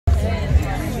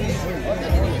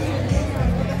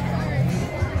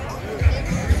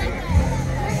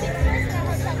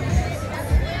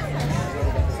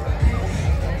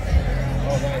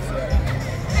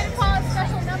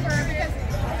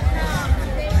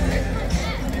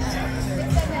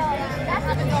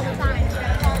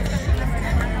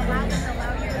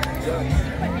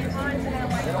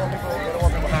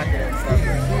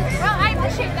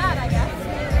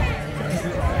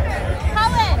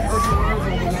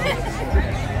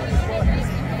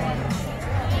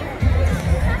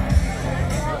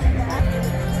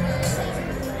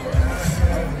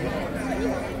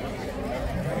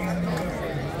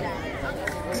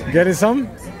Getting some?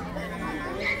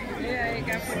 Yeah, I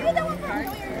got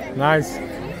some. Nice.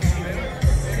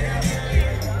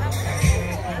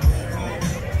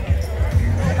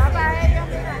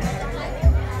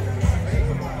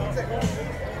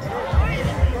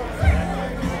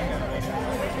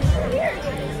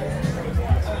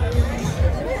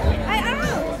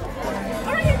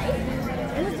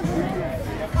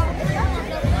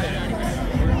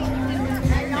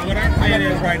 What our plan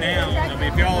is right now, I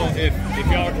mean, if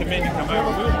y'all are committing to come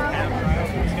over, we won't have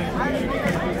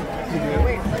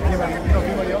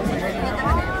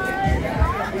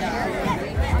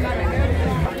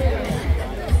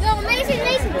No, Mason,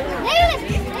 Mason, look at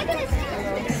this, look at this.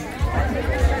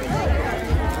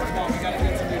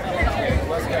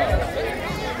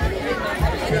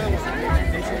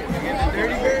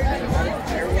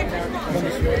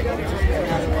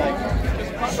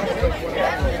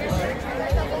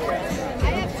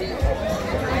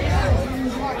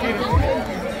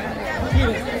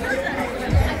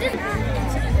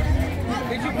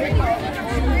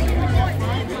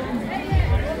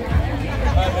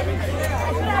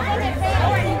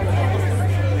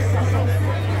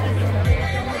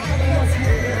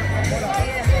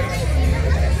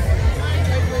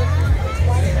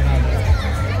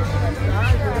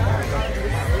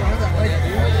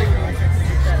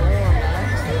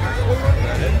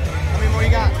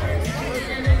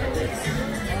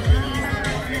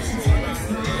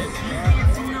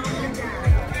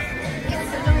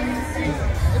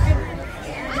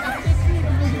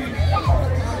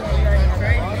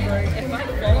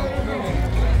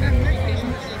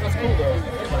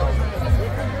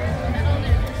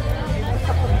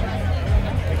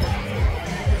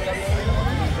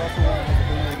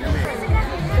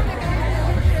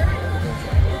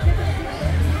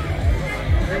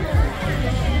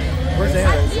 Where's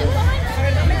Anna?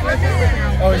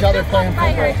 Oh, he's out there playing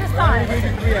football.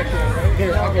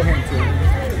 Here, I'll go home too.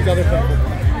 He's out there playing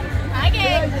football.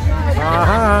 Okay.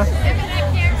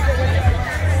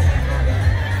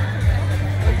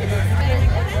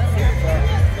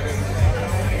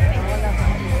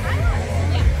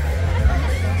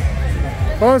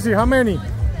 Fonzie, how many?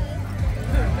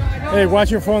 Hey, watch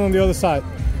your phone on the other side.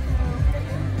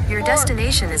 Your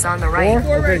destination is on the right.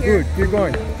 4? Okay, good. Keep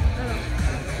going.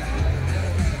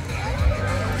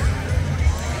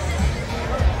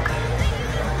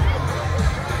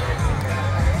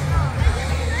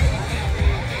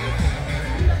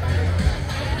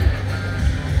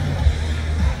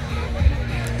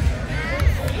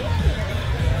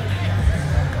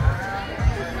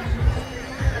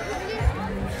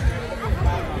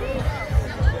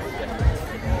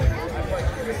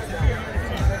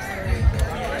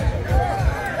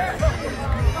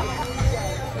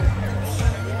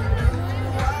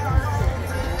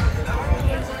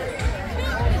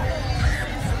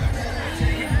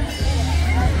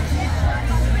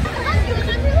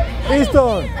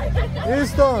 Easton!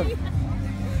 Easton!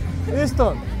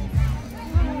 Easton!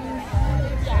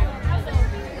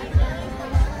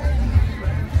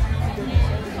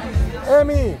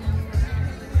 Emmy!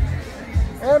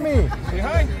 Emmy! Say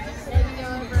hi.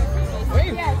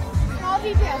 Wave. Small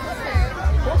details.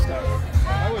 Cool stuff. I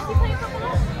would.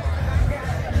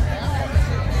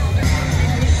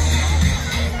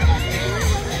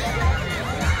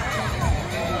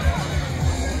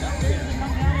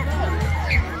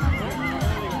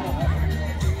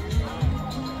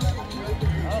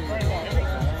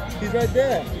 He's right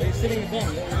there. He's sitting in the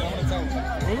bench. On its own.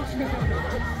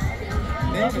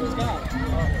 David Scott.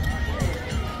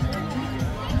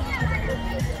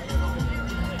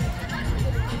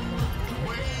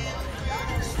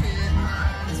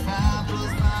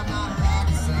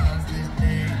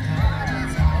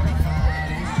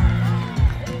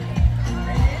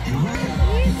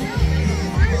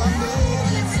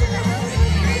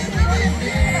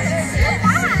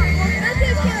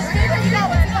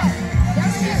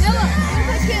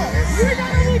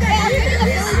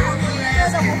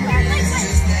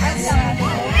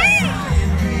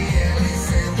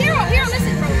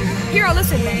 Hero,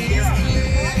 listen.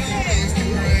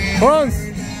 Franz!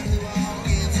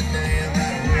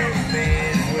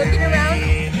 Looking around.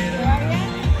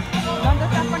 ¿Dónde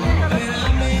estás poniendo los...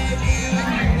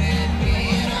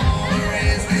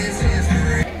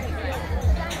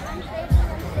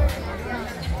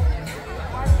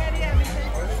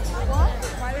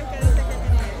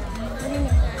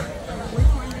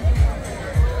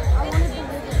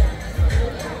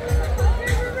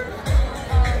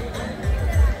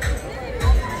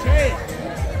 Hey!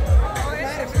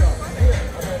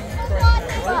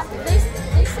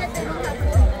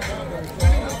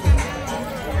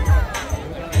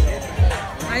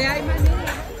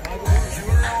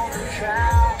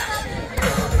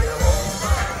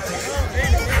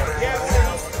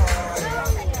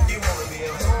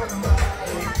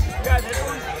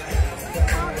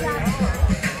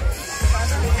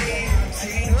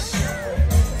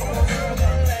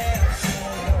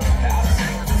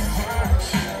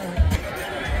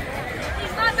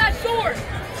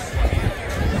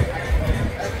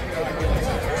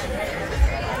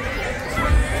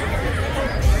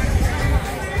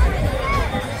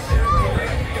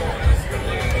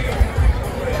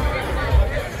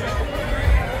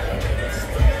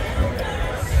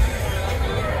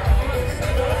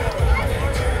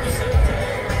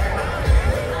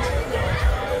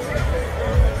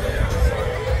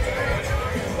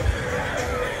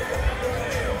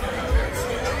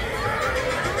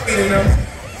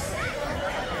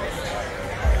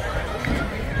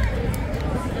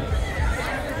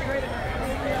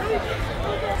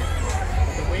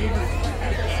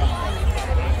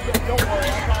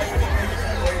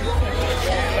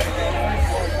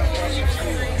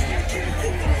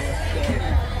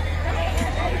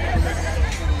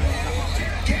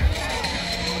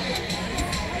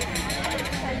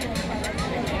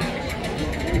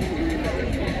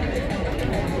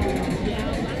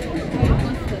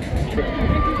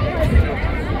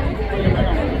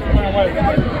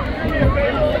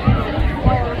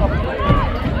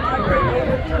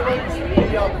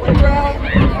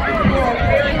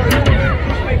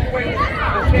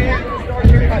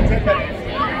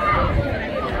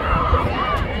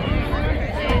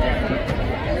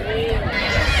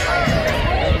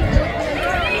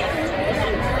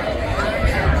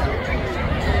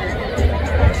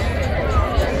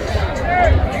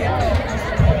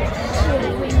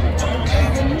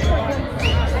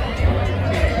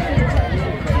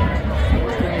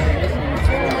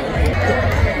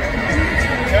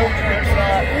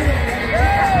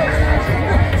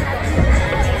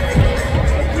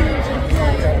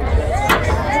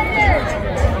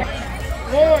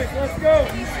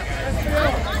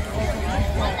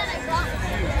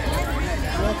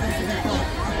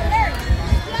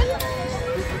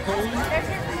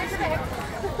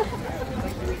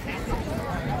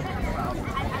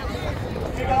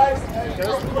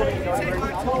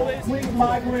 Please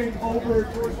migrate over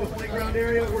towards the playground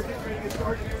area. We're getting ready to get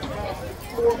started here in about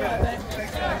 4 minutes.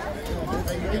 Thanks, guys.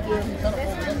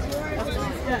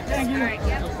 Thank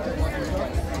you.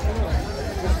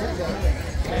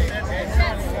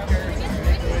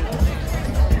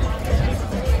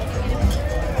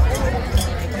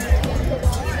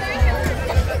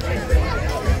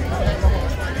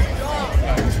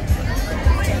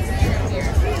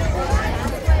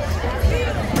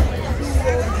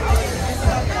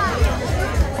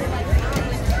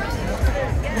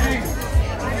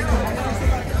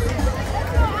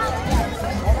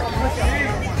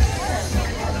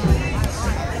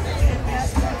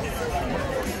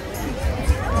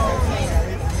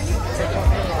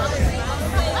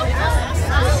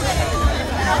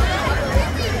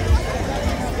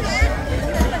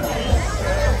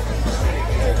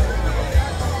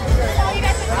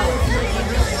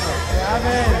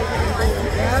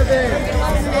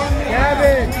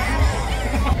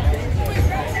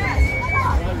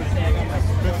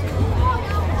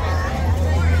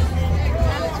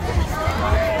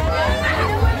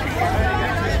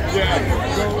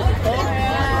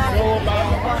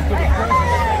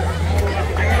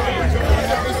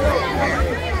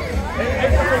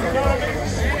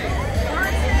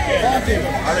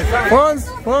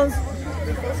 Fonz.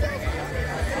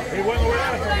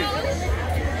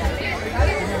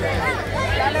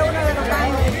 Dale uno de los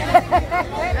baños.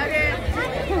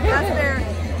 Okay, that's fair.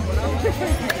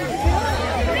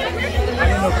 I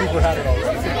didn't know people had it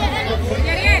already.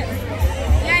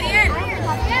 Yariel,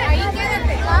 ahí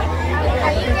quédate.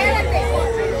 Ahí quédate.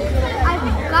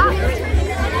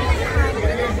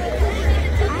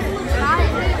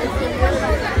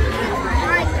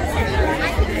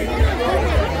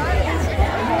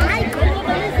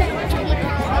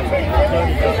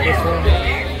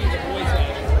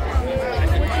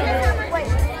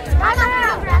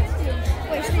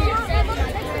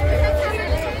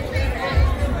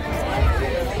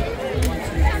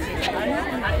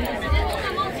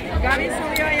 Gaby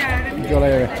subió allá. Yo la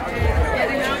llevé.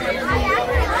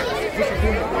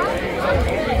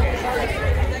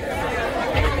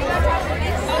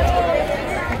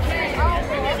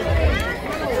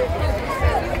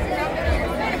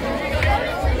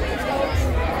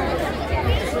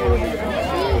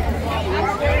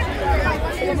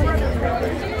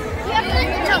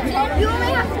 You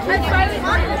only have to touch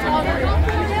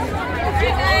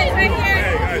Right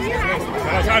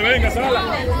here. Sal, venga, sal.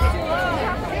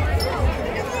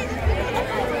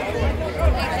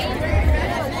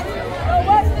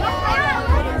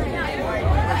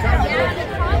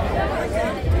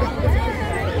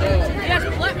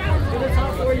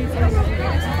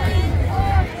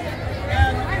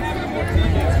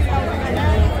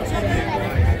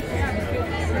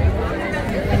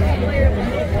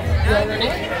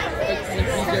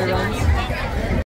 Runs.